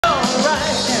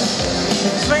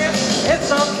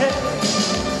it's okay.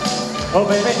 Oh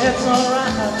baby, it's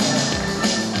alright.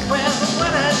 Well,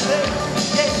 what I say,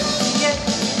 yeah, yeah.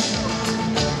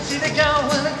 See the girl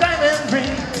with a diamond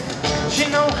ring. She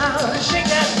know how to shake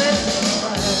that thing.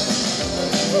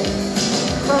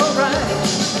 It's alright.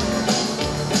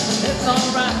 It's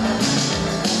alright.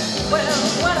 Well,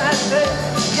 what I say,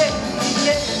 yeah,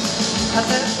 yeah. I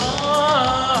said,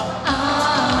 oh, I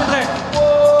said,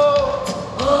 whoa,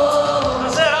 whoa. I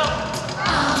said, oh,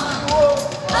 whoa,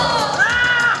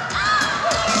 ah.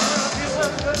 It's so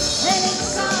good.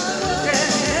 It's so good.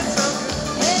 Yeah, it's so good.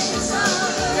 It's so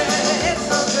good. Yeah, it's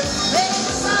so good.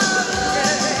 It's so good.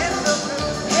 Yeah, it's so good.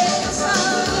 It's so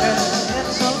good. Yeah,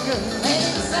 it's so good.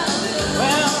 It's so good.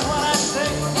 Well, what I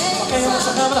say. Oké jongens,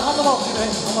 dan gaan we de handen omhoog.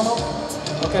 Iedereen, handen omhoog.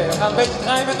 Oké, we gaan een beetje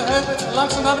draaien met de heupen.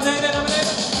 Langzaam naar beneden en naar beneden.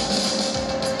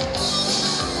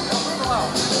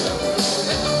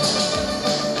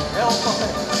 Heel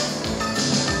perfect.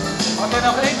 Oké,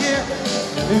 nog één keer.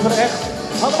 Nu voor de echt.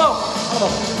 Handen omhoog. Handen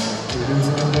omhoog.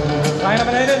 Draai naar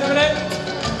beneden, naar beneden.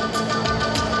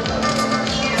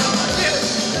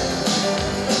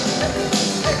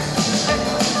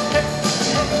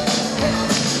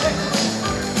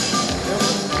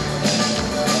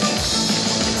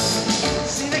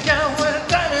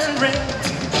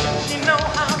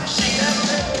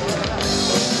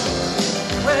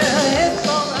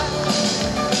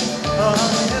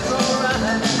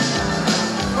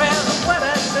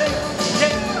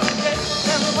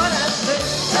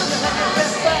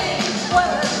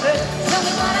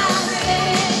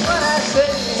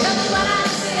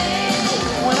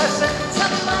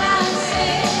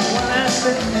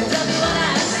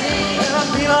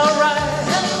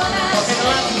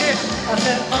 I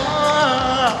said, oh,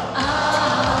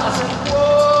 I said,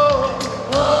 whoa,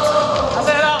 whoa. I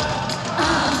said, oh,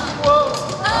 whoa,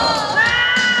 oh,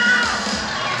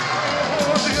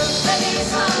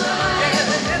 ah.